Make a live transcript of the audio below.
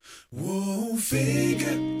Whoa,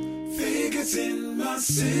 figures in my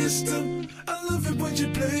system. I love it when you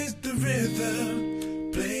play the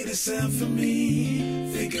rhythm. Play the sound for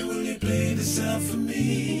me. Figure, will you play the sound for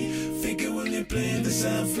me? Figure, will you play the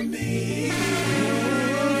sound for me?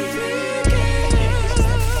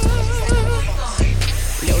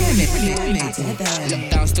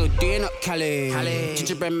 Lockdown still doing up Cali.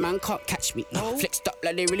 Gingerbread man can't catch me. Flexed up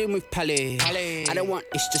like they really move Pally. I don't want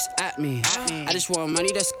it's just at me. I just want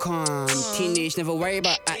money that's calm. Teenage never worry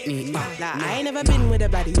about acne. I ain't never been with a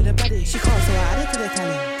baddie. She can't, so I added to the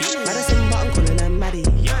tally. Madison, but I'm calling her Maddie.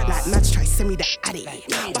 Like Madge try send me the addy.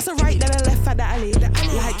 Bust a right, then a left at the alley.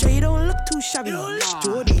 Like Dre don't look too shabby.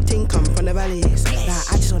 Jordy thing come from the valleys. Like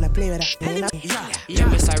I just wanna play with that. Yeah,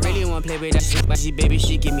 miss, I really wanna play with that. But she baby,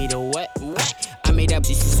 she give me the wet. I made that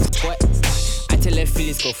pussy sweat. I tell her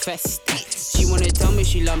feelings go fast. She wanna tell me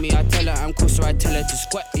she love me. I tell her I'm cool, so I tell her to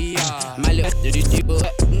squat. My little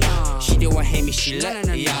she don't want hate me, she let.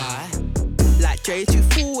 Like Dre too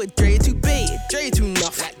forward, Dre too bait, Dre too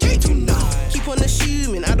nuff. Like Dre too nuff. Keep on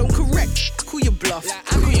assuming I don't correct. I call your bluff.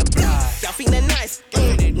 Y'all think they're nice?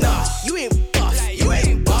 Nah, you ain't boss. You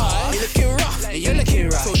ain't boss. You looking rough. You're looking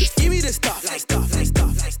rough. So just give me the stuff.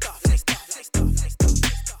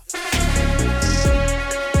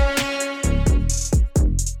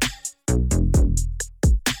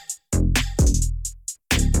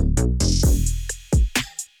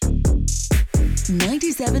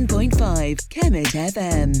 97.5 Kemet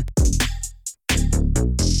FM.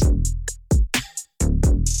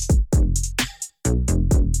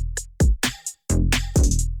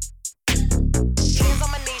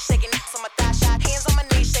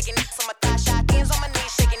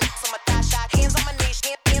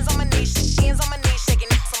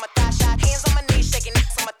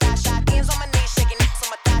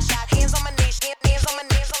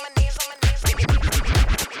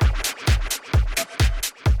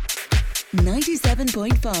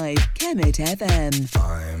 Kemet FM.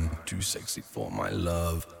 I'm too sexy for my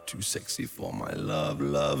love, too sexy for my love.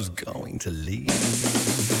 Love's going to leave.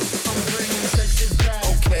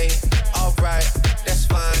 Okay, alright, that's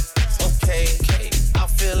fine. Okay, I'm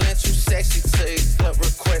feeling too sexy to accept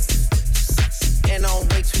requests, and I'm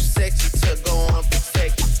way too sexy to go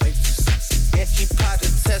unprotected. And she popped the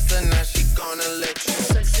Tesla, now she gonna let you.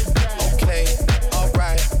 Okay,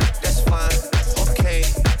 alright, that's fine. Okay,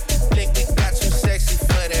 think we got too sexy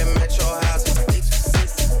for that metro house.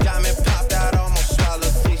 Got me popped out, almost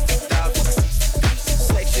swallowed 50,000.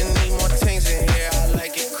 Section need more things in here, I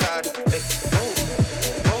like it crowded.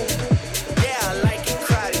 Yeah, I like it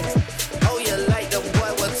crowded. Oh, you like the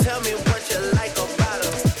boy? Well, tell me what you like about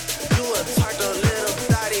him. You a tart, a little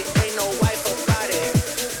thotty, ain't no wife about it.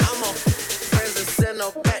 I'm a friends and send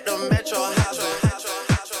her back to metro house.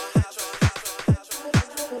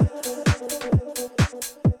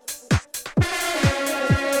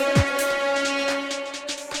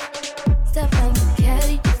 Step out the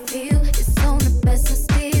caddy, you feel it's on the best of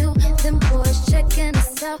steel. Them boys checking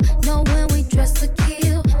us out, know when we dress to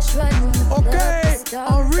kill. Strutting the Okay,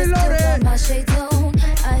 I'm reloaded. My shades on,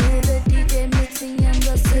 I hear the DJ mixing and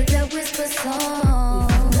busting that whisper song.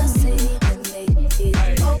 We found a city that made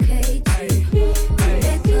it okay to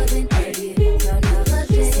make good and idiot. Turn out a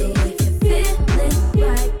day, if you're feeling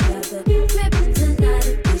right, gather grip tonight.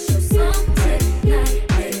 It's your song tonight,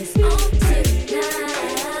 and it's on tonight.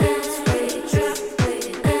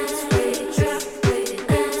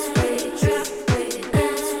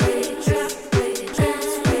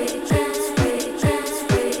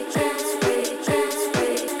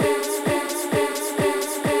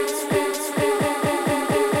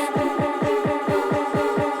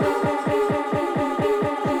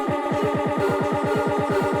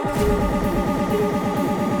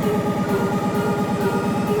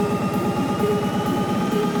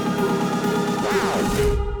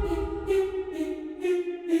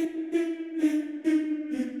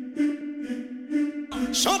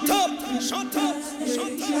 Shut up! Shut up!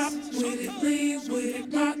 Drop with it, lean with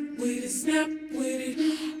it, rock with it, snap with it.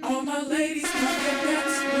 All my ladies, pop their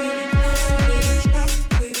backs with it. Drop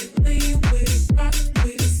with it, lean with it, rock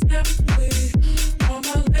with it, snap with it. All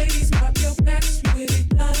my ladies, pop your backs with it.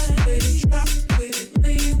 Drop with it,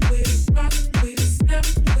 lean with it, rock with it, snap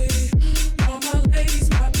with it. All my ladies,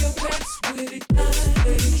 pop your backs with it. Drop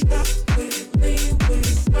with it, lean with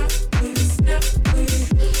it, rock with it, snap with it.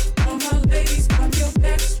 All my ladies, pop your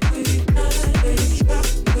backs with it. Drop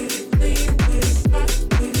with it, lean with it, rock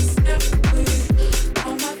with it, snap with it.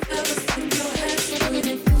 All my fellas, put your hands with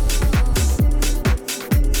it.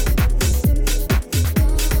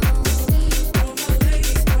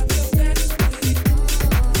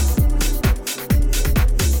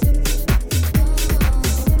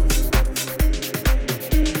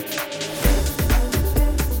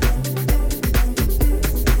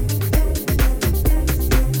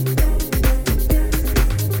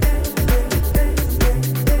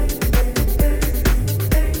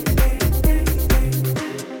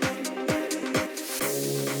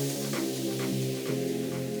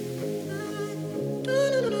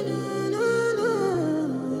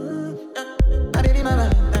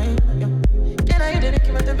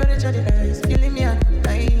 your temperature device. Killing me,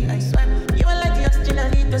 I swear. You are like the oxygen I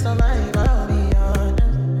need to survive. I'll be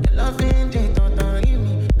honest. Your love ain't it, don't leave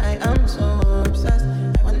me. I am so obsessed.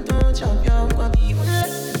 I want to chop your body.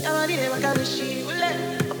 Your body never carry she.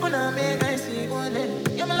 Upon a make I see one.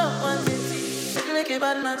 You're my love one city. If you make a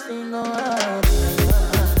bad man sing, go out.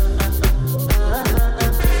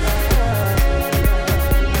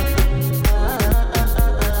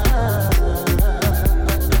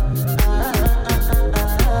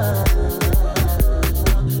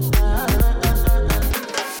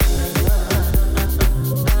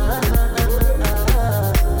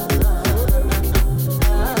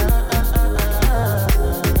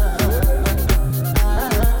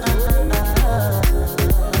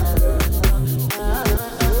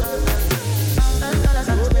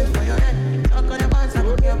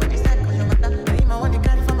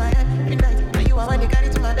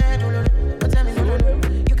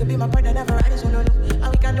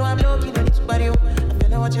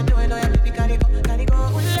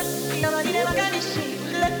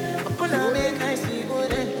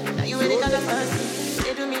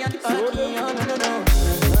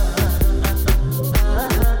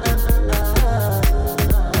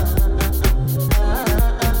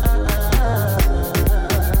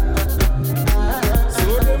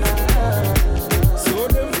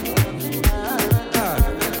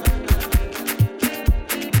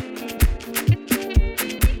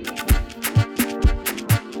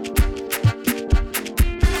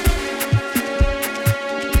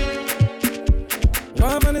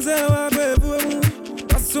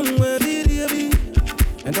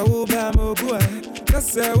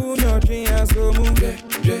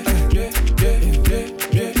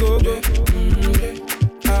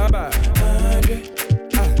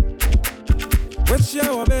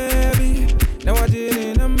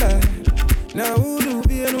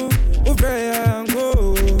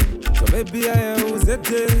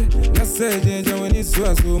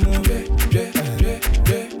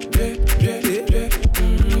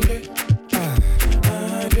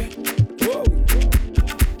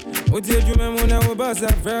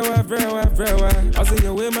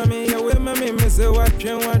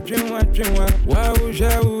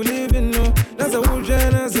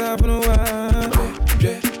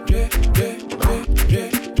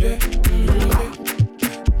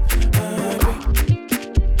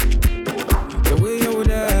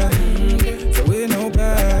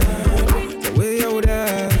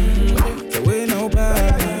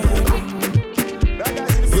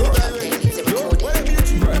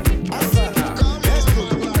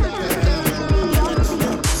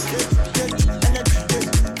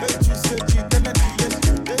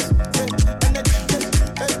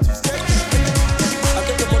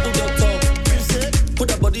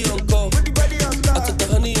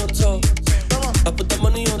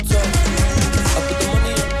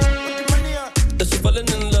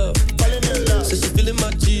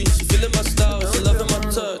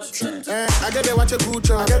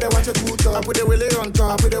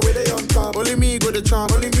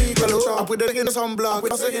 Sunblock,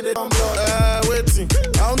 waiting.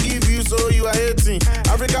 I don't give you, so you are hating.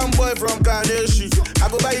 African boy from Kadeshi. I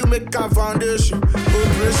go buy you make a foundation.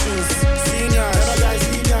 Operations,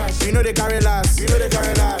 seniors. You know they carry last.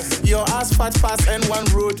 Your ass fat pass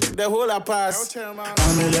N1 road, the whole a pass.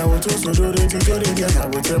 Amelia will so do it to the game. I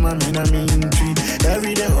will tell my men I mean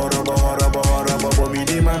every day horrible, but me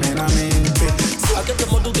the man I mean. I get the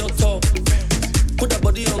model girl talk, put that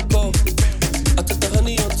body on call. I took the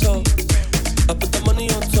honey on top. I put the money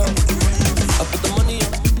on top. I put the money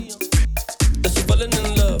on. That she falling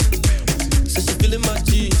in love. Says she feeling my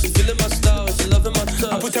G, she feeling my style, she loving my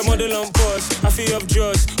touch. I put a model on pause, I feel up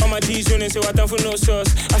drugs. All my G's running, so I don't for no sauce.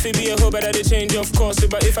 I feel be a hoe, but I did change of course.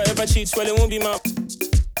 But if I ever cheat, well it won't be my.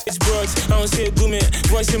 It's broads, I don't say a goomit.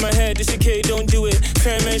 Voice in my head, this a K, don't do it.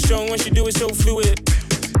 Fair man strong when she do it so fluid.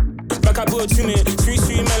 Back I brought to me, sweet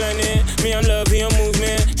melanin. Me, I'm loving your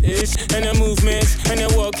movement, and the movements, and the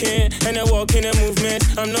walking, and movement.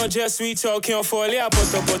 I'm not just sweet talking, or fall yeah,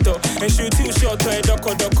 poto. And shoot too short,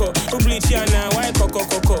 doko. Who bleach ya now, why coco.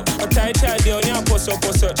 A tight child, on ya, poso.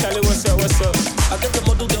 Charlie, what's up? I get the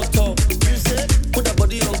model girl talk. Put that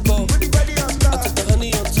body on call. I took the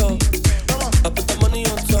honey on top. I put the money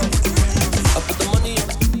on top. I put the money on.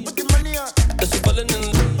 That she falling in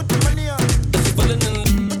love. That she falling in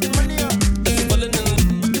love.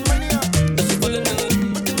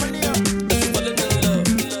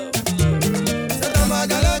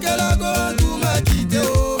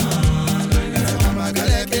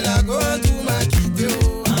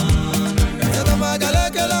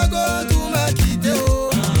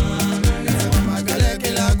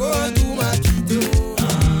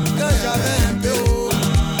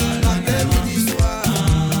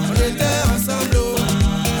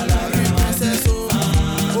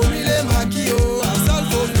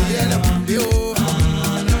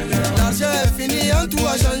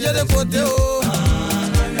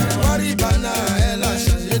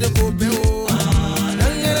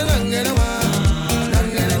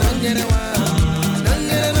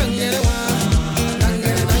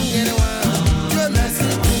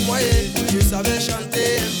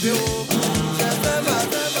 Yo,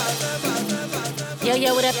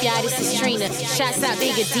 what up, y'all? This is Trina. Shouts out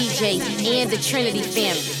Bigger DJ and the Trinity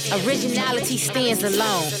family. Originality stands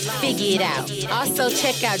alone. Figure it out. Also,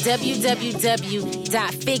 check out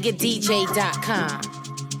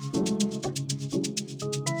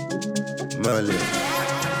www.figuredj.com. Mali.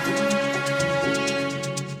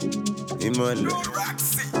 Imani.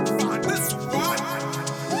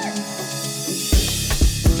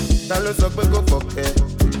 Ta ló sọ pé kò fọ̀kẹ́?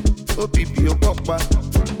 OPP ó pọ̀pá,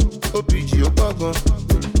 OPG ó pọ̀gan.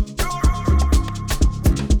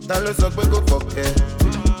 Ta ló sọ pé kò fọ̀kẹ́?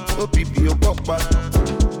 OPP ó pọ̀pá,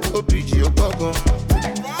 OPG ó pọ̀gan.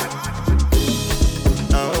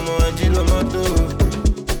 Àwọn ọmọ ají ló mọ́tò,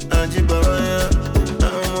 ají bàbá yẹn.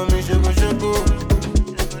 Àwọn ọmọ mi ṣokoṣoko.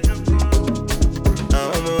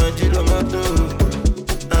 Àwọn ọmọ ají ló mọ́tò,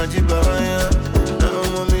 ají bàbá yẹn. Àwọn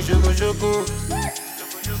ọmọ mi ṣokoṣoko.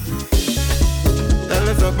 Tell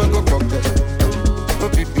us up and go pop it.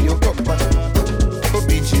 OPP or papa,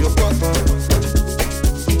 OPG or papa.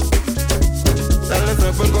 Tell us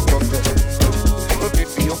up and go pop it.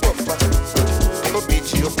 OPP or papa, OPG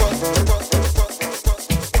or papa.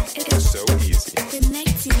 It's so easy.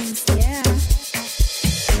 Connecting, yeah.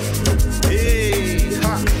 Hey,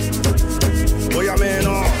 ha. Boy, I'm in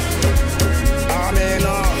on.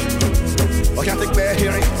 I can't take bad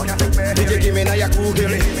hearing. DJ give me now your cool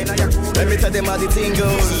hearing. Let me tell them how the thing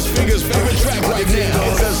goes. This is Figure's favorite track right now.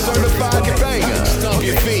 It's a certified banger. Stomp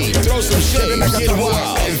your feet, throw some shade, get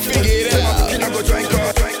wild, and figure it out.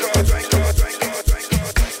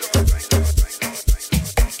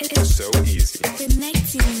 It's so easy.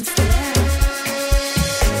 Connecting, yeah.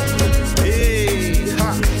 Hey,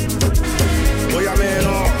 ha. Boy, I'm in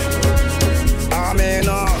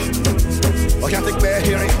on. I can't take bad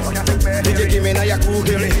hearing. DJ give me now your cool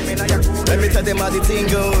hearing. Let me tell them how the thing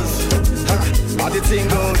goes. How the thing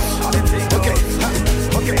goes. Okay,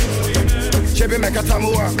 okay. Chebe meka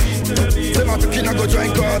tamua. Say my pikina go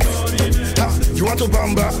join God. You want to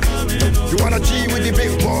bamba? You wanna G with the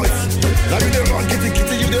big boys? Now you the wrong, kitty,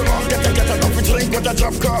 you the wrong. Get enough to drink with a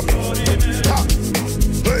drop cup.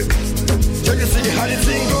 Hey, so you see how the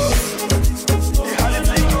thing goes? How the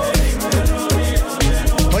thing goes?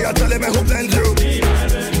 Oh, you're telling me who blends you?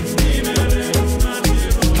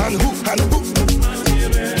 And who?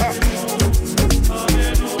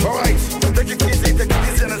 Alright, take it easy and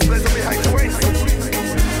let's play some behind the waist.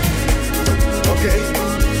 Okay.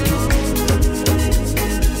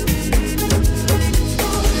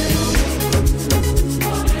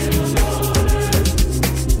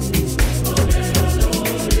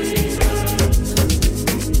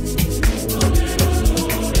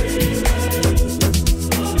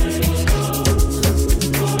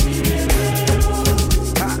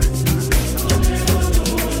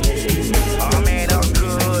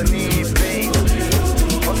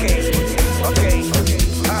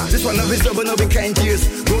 But no, we can't use.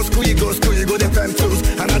 Go school, you go the fam tools.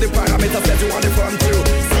 And all the parameters that you want to form to.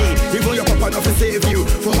 See, even your papa not to save you.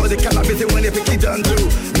 For all the cannabis when they pick it done do.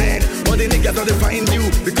 Man, all the niggas don't find you.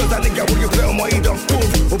 Because that nigga will you play on my don't move.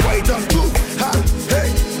 Oh boy, don't move. Ha, hey,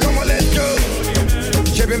 come on, let's go.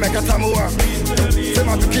 Chebe meka tamua. Say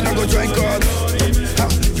my pikin go join God. Ha,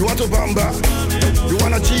 you want to bamba? You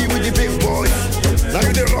wanna G with the big boys? Now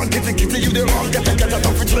you the wrong, kitty, you the wrong. Get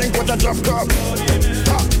enough to drink with a drop cup.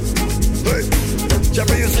 Ha. Hey,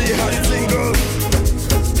 Jabba, you see how the thing goes.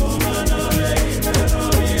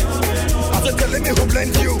 I said, telling me who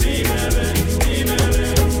blends you.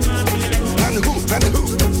 And who?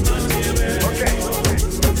 Okay.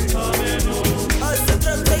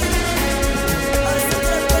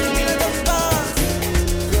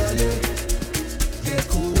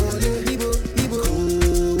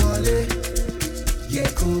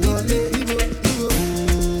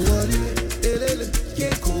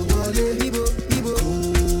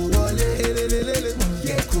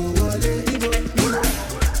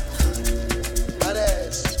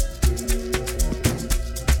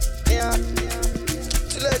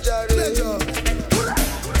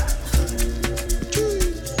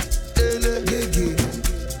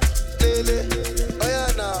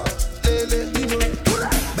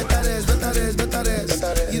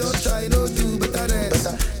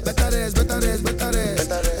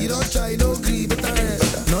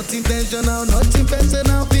 Nothing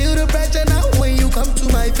personal, feel the pressure now when you come to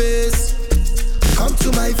my face.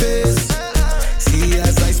 See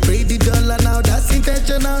as I spray the dollar now, that's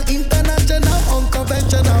intentional, international,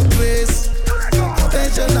 unconventional grace.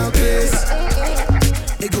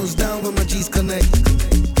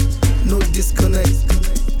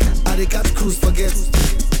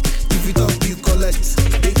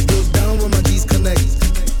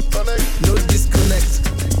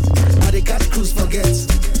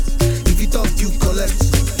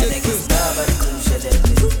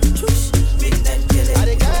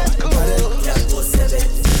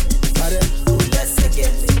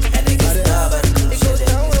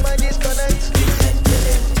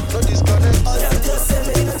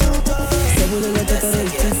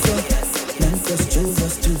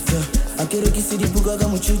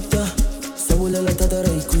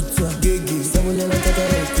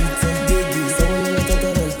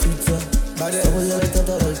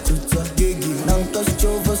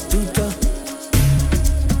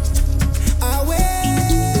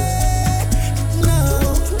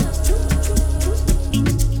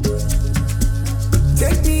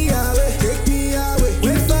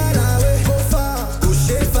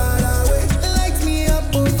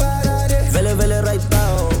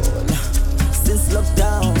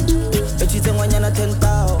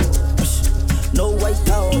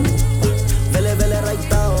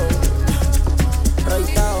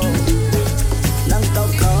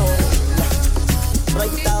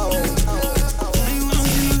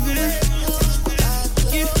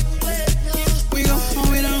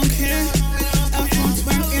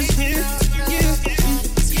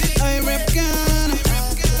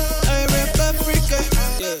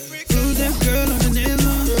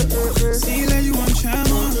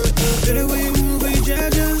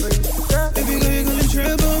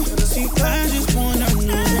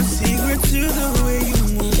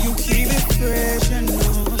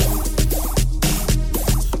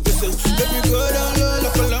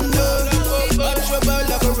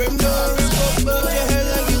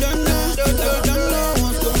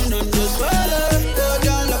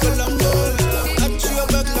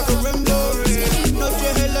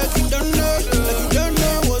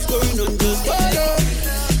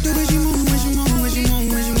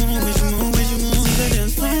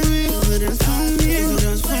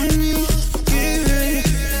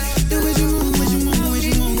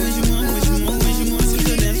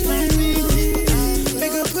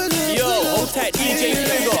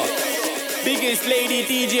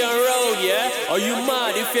 Are you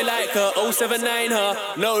mad if you like her? 079 her,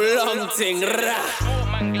 no long thing.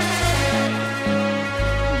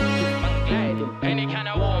 Any kind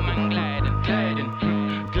of woman gliding.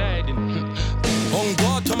 On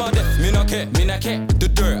God to my death, me not care. The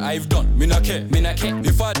dirt I've done, me not care.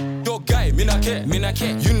 If I your guy, me not care.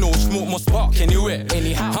 You know smoke must spark anywhere,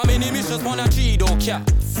 anyhow. How many missions on a tree, don't care.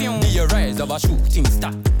 Be a rise of a shooting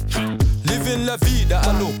star. Living la vida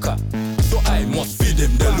loca, so I must feed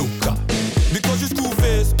them the loca. Because you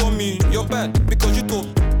school-faced, don't mean you're bad. Because you talk,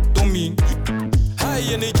 don't mean high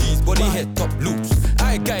energies, body head top loose.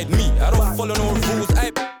 I guide me, I don't follow no rules.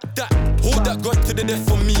 I that, hold that grudge to the death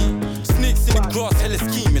for me. Snakes in the grass, hella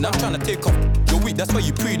scheming. I'm trying to take off your weed, that's why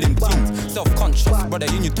you pre them things. Self-conscious, brother,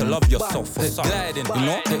 you need to love yourself. Gliding, you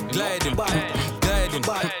know, gliding.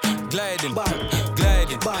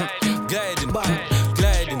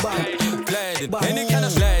 Any kind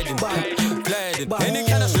of sliding, any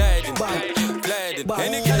kind of sliding,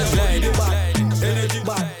 any kind of sliding. Energy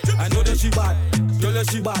bad, I know that she bad. Tell her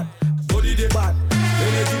she bad, body they bad.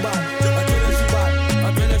 Energy bad,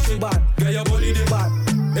 I tell her she bad. Get your body they bad.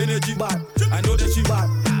 Energy bad, I know that she bad.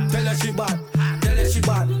 Tell her she bad.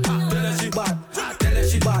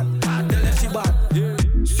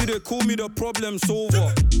 See they call me the problem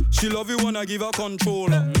solver. She love it when I give her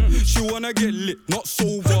controller. She wanna get lit, not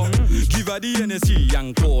sober. Give her the NSC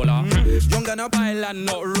young cola. Young and a pilot,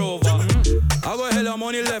 not rover. I got hella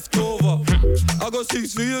money left over. I got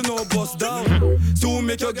 6 for you, no bust down. So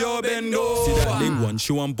make your girl bend over. See that link one,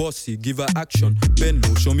 she want bossy, give her action. Bend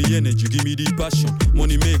low, show me energy, give me the passion.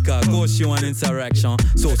 Money maker, go she want interaction.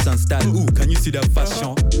 Sauce and style, ooh, can you see that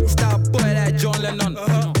fashion? Star boy like John Lennon.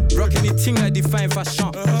 Rocking the thing like define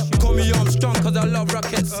fashion. Call me Armstrong cause I love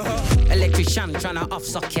rockets. Electrician tryna off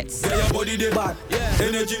sockets. Yeah, your body they bad,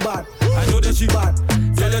 energy bad. I know that she bad,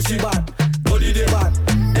 tell her she bad. Body they bad,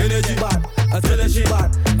 energy bad. I tell her she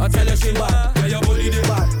bad, Yeah, your body they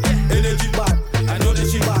bad, energy bad. I know that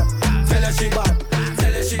she bad, tell her she bad.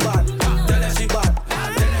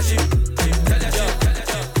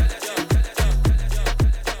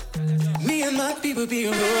 Me and my people be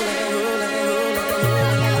rolling.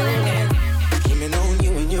 Dreaming on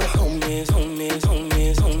you and your homies.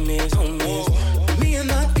 Me and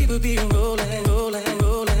my people be rolling.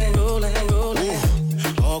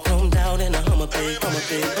 All combed out in a Hummer pig.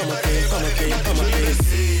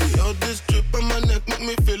 Yo, this drip on my neck make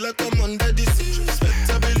me feel like I'm under the sea.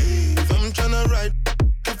 Respectably, if I'm tryna ride,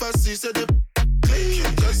 if I see say the clean,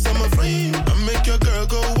 cause I'm afraid I make your girl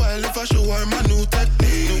go wild if I show her my new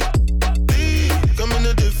technique. Come in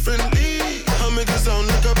a different league.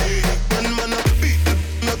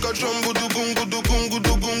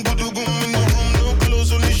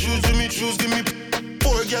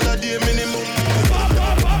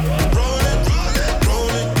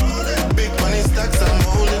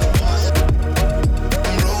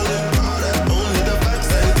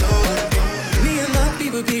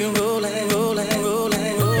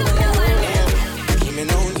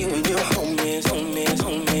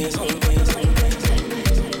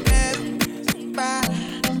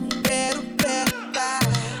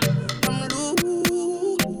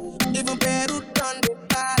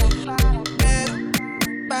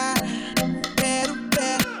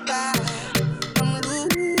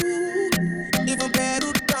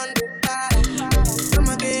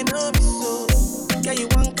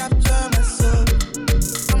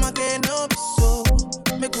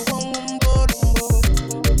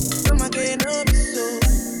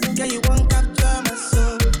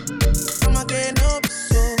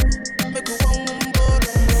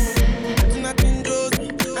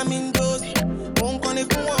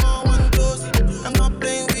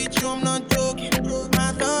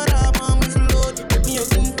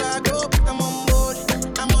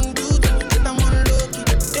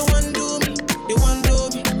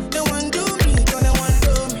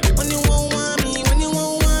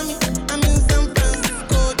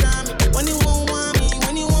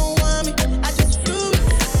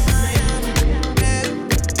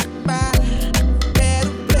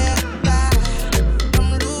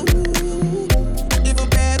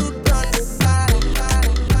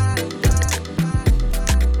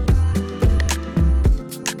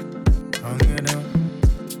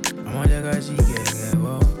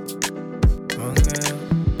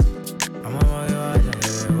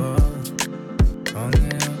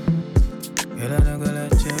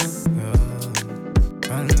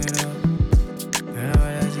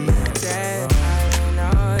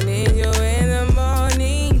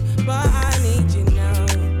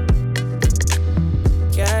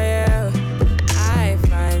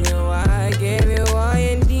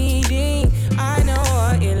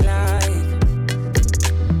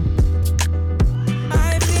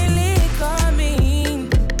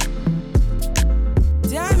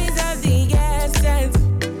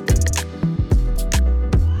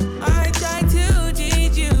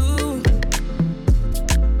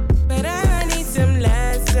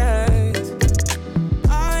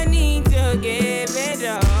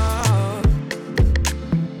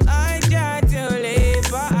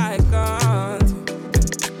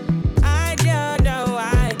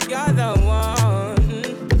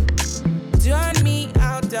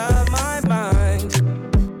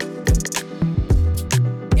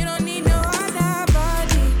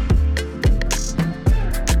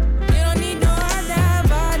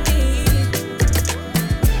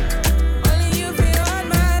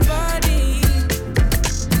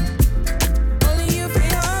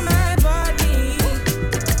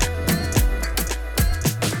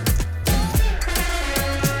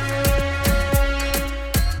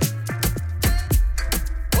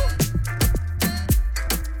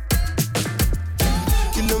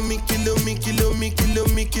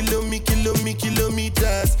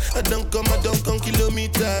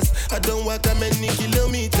 walk that many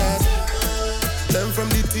kilometers. Learn from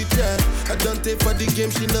the teacher. I don't take for the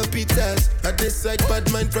game, she no pitas. I decide bad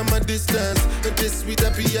mind from a distance. But this sweet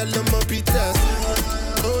happy, I love my pitas.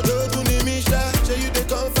 Oh, don't Misha, show you the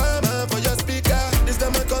confirm for your speaker. This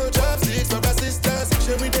time I call chopsticks for assistance.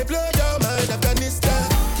 Show me they blow your mind, Afghanistan.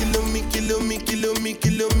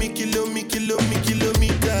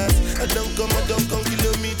 Kilometers. I don't come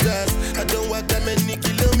kilometers. I don't walk that many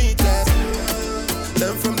kilometers.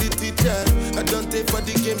 Learn from the teacher. I don't take for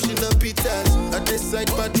the game, she no pitas. I decide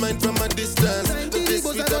bad mind from a distance. But this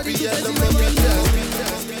sweet happy, I love my pitas.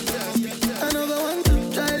 I never want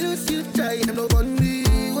to try lose you, try them no fun me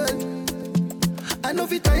well. I know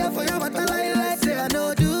if you tire for your but I like say I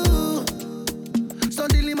know do.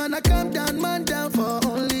 Suddenly man I calm down, man down for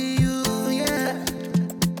only you, yeah.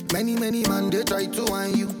 Many man they try to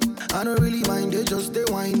whine you. I don't really mind, they just they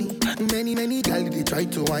whiny. Many girls they try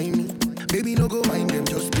to whine me. Baby no go mind them,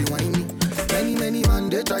 just be whiny. Many man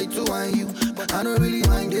they try to whine you, but I don't really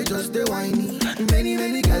mind, they just they whiny.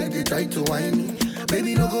 Many girls they try to whine me.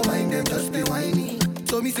 Baby no go mind them, just be whiny.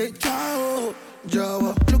 So me say ciao,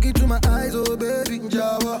 Jawa. Look into my eyes, oh baby,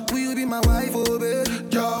 Jawa. Will you be my wife, oh baby,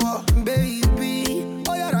 Jawa, baby.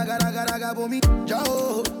 Oh yeah, raga for me,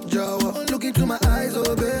 Jawa. Look into my eyes,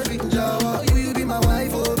 oh baby, Jawa. Will you be my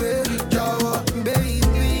wife, oh baby, Jawa, baby.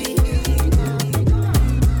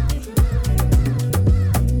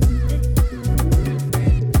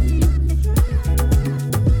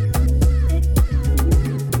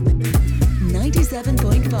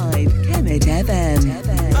 97.5 Kemet FM.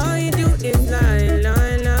 All you do is lie.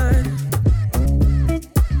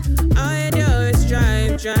 All you do is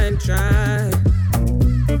try.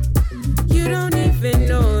 You don't even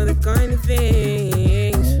know the kind of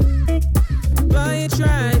things, but you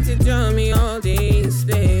try to tell me all these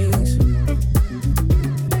things.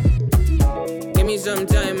 Give me some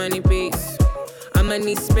time, I need peace. I'ma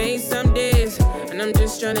need space some days, and I'm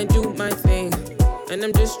just trying to do my thing. And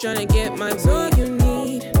I'm just trying to get my way. You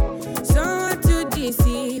need someone to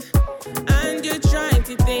deceive, and you're trying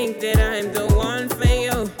to think that I'm the one for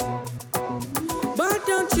you. But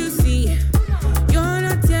don't you see, you're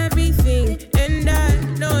not everything, and I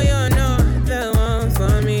know you're not the one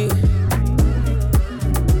for me.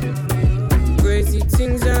 Crazy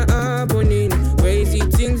things are happening,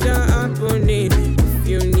 If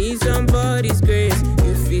you need somebody's grace,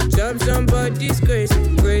 you fit up somebody's grace.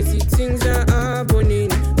 Crazy things are happening.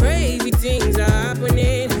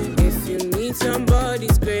 If you need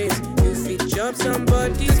somebody's grace, you fit job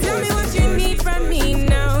somebody's grace. Tell me what you need from me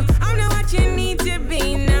now. I'm not what you need to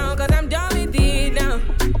be now, cause I'm done with it now.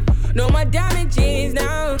 No more damages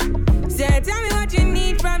now. Say, tell me what you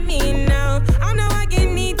need from me now. I'm not what you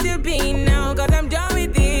need to be now, cause I'm done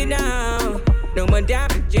with it now. No more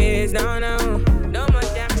damages, no more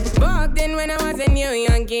damages. Back then when I was a new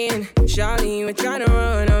youngin', Charlie, you were trying to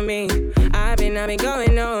run on me. I've been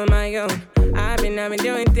going on my own. I've been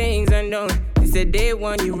doing things unknown. It's a day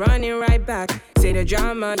one, you running right back. Say the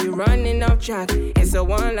drama, you running off track. It's a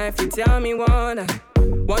one life, you tell me one life.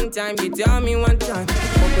 One time, you tell me one time.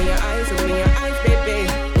 Open your eyes, baby.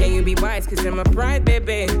 Can you be wise, cause I'm a pride,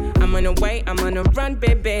 baby. I'm on the way, I'm on the run,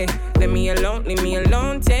 baby. Leave me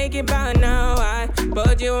alone, take it back now. I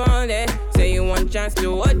put you on it. Say you want chance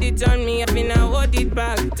to hold it on me. I think I hold it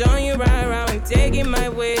back. Turn you right around, take it my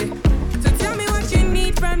way. So tell me what you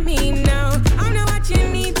need from me now. I'm not what you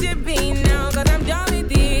need to be now, cause I'm done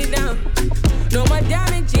with it now. No more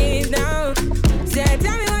damages now. Say,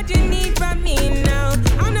 tell me what you need from me now.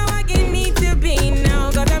 I'm not what you need to be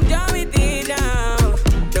now, cause I'm done with it now.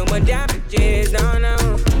 No more damages, no more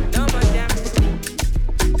damages.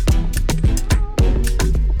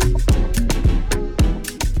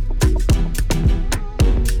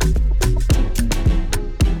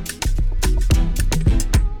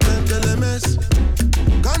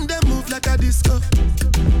 Gun them move like a disco.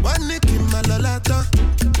 One nick in my lolata.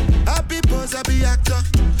 Happy pose, happy actor.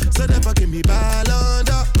 So never give me ball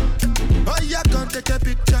under. Oh yeah, come take a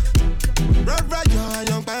picture. Run right, you're a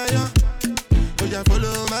young fire. Oh yeah,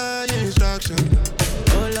 follow my instruction.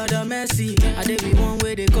 Oh Lord of mercy, I dey be one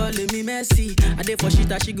way they calling me messy. I dey for shit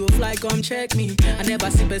that she go fly, come check me. I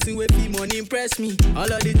never see person with fee money impress me.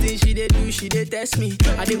 All of the things she dey do, she dey test me.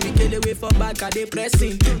 I dey we kill away for back, I dey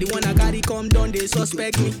pressing. The one I carry come down, they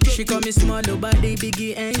suspect me. She call me small, but they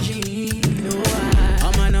biggie engine. No,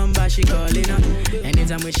 on my number she calling up.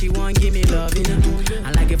 Anytime when she want, give me love, you know.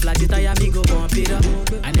 And like a flat tire, me go bump it up.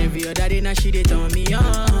 And every other day now she dey turn me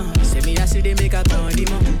on. Say me I see they make a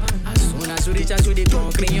condiment. As soon as you reach out to the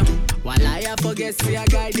concrete, while I forget, see a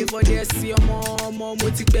guy, they for there, see your mom,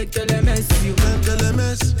 multi-pec, tell them,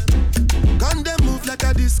 Gun them move like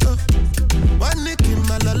a disco. One nick in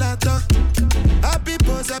my lolata. Happy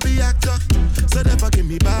pose, happy actor. So never give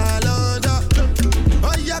me ball under.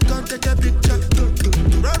 Oh yeah, come take a picture.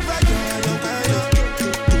 Run right on your fire.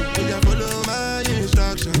 You follow my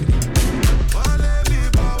instruction.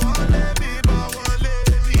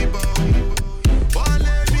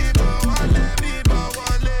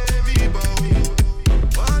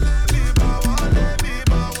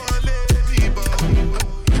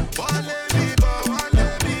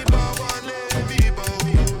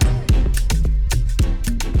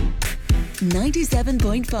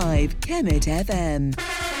 .5 Kemet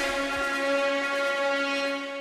FM.